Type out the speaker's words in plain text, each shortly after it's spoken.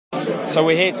So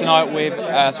we're here tonight with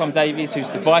Tom Davies, who's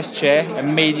the Vice Chair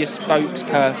and Media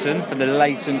Spokesperson for the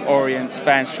Leyton Orient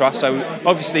Fans Trust. So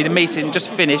obviously the meeting just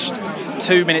finished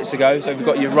 2 minutes ago, so we've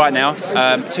got you right now.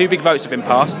 2 big votes have been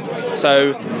passed.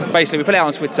 So basically we put it out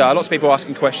on Twitter, lots of people are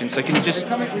asking questions, so can you just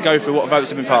go through what votes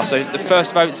have been passed? So the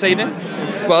first vote this evening?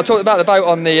 Well, I talked about the vote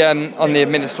on the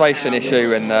administration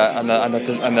issue and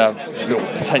the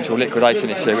potential liquidation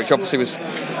issue, which obviously was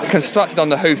constructed on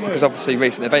the hoof because obviously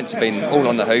recent events have been all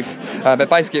on the hoof. But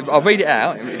basically, I'll read it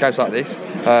out. It goes like this.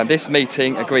 This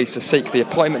meeting agrees to seek the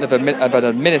appointment of an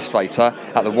administrator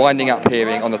at the winding up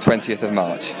hearing on the 20th of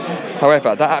March.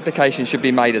 However, that application should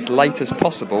be made as late as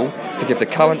possible to give the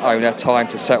current owner time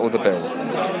to settle the bill.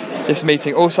 This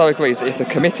meeting also agrees that if the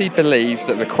committee believes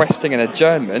that requesting an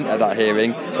adjournment at that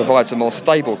hearing provides a more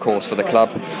stable course for the club,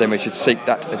 then we should seek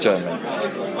that adjournment.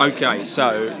 Okay,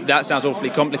 so that sounds awfully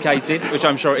complicated, which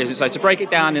I'm sure it isn't. So to break it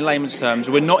down in layman's terms,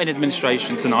 we're not in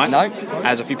administration tonight, No.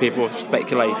 as a few people have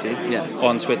speculated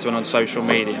on Twitter and on social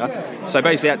media. So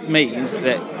basically that means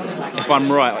that, if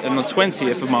I'm right, on the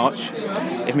 20th of March,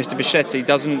 if Mr. Bichetti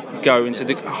doesn't go into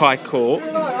the High Court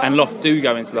and Loft do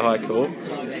go into the High Court,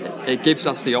 it gives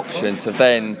us the option to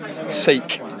then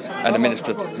seek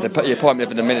the appointment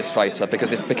of an administrator,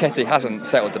 because if Bichetti hasn't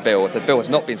settled the bill, if the bill has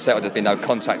not been settled, there's been no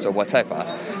contact or whatever,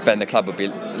 then the club would be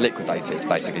liquidated,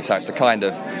 basically. So it's a kind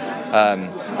of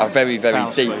a very, very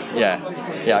Foul deep...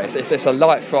 sweep. It's a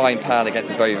light frying pan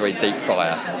against a very, very deep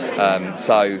fire.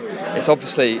 So it's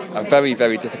obviously a very,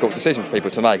 very difficult decision for people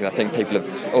to make, and I think people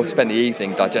have all spent the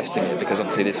evening digesting it, because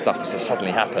obviously this stuff has just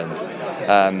suddenly happened.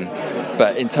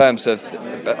 But in terms of...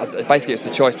 Basically, it's the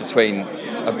choice between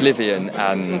oblivion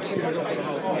and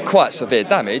quite severe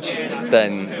damage.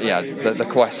 Then, the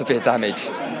quite severe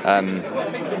damage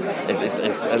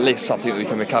is at least something that we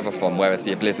can recover from, whereas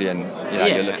the oblivion,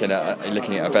 you're looking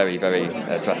at a very, very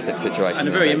drastic situation. And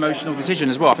a very emotional decision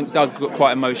as well. I think Doug got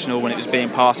quite emotional when it was being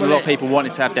passed, and a lot of people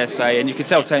wanted to have their say, and you could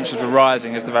tell tensions were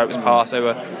rising as the vote was passed. There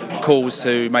were calls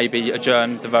to maybe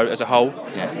adjourn the vote as a whole.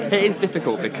 Yeah, it is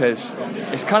difficult because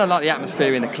it's kind of like the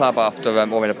atmosphere in the club after,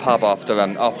 or in a pub after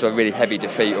a really heavy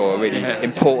defeat or a really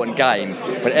important game,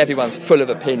 when everyone's full of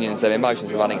opinions, their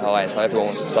emotions are running high, and so everyone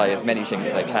wants to say as many things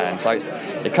as they can. So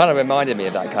it kind of reminded me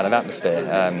of that kind of atmosphere.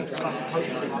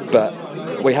 But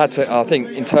we had to, I think,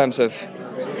 in terms of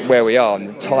where we are,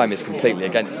 and time is completely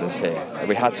against us here.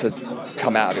 We had to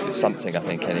come out of it with something, I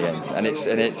think, in the end, and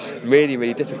it's really,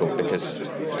 really difficult because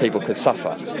people could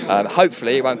suffer.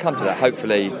 Hopefully, it won't come to that.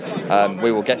 Hopefully,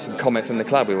 we will get some comment from the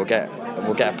club. We'll get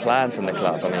a plan from the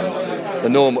club. I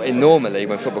mean, normally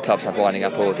when football clubs have winding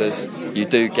up orders, you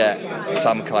do get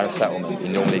some kind of settlement. You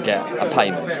normally get a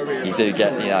payment. You do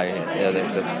get,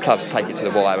 the clubs take it to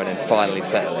the wire and then finally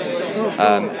settle it.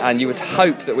 And you would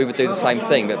hope that we would do the same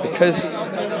thing, but because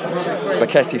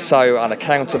Bichetti's so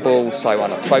unaccountable, so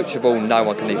unapproachable, no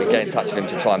one can even get in touch with him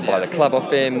to try and buy the club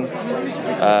off him.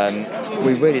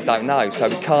 We really don't know, so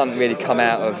we can't really come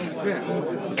out of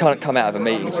a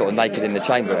meeting sort of naked in the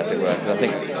chamber, as it were. Because I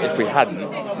think if we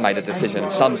hadn't made a decision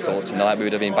of some sort tonight, we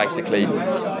would have been basically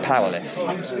powerless.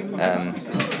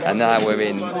 And now we're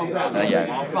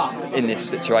in this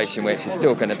situation which is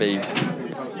still going to be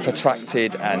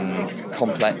protracted and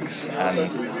complex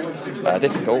and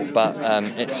difficult, but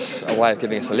it's a way of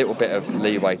giving us a little bit of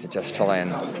leeway to just try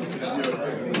and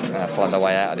find our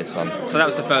way out of this one. So that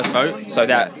was the first vote, so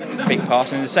that being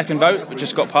passed. And the second vote, which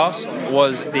just got passed,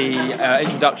 was the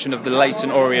introduction of the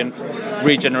Leyton Orient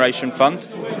Regeneration Fund,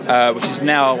 which is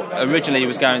now, originally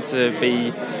was going to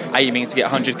be aiming to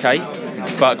get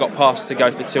 100k, but got passed to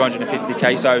go for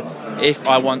 250k. So if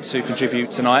I want to contribute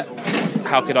tonight,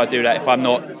 how could I do that if I'm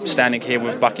not standing here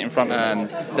with a bucket in front of me?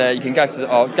 There you can go to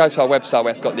our website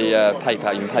where it's got the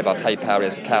PayPal. You can pay by PayPal.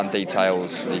 There's account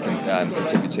details you can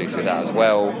contribute to through that as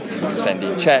well. You can send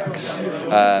in cheques.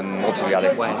 Obviously, we had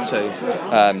it where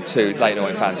to Leyton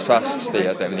Orient Fans Trust. The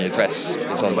address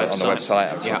is on the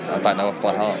website. I don't know off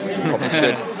by heart. We probably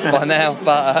should by now,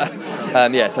 but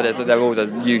so they're all the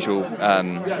usual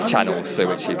channels through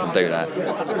which you can do that.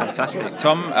 Fantastic,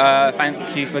 Tom.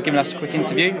 Thank you for giving us a quick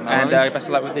interview, and best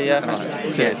of luck with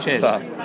the. Cheers.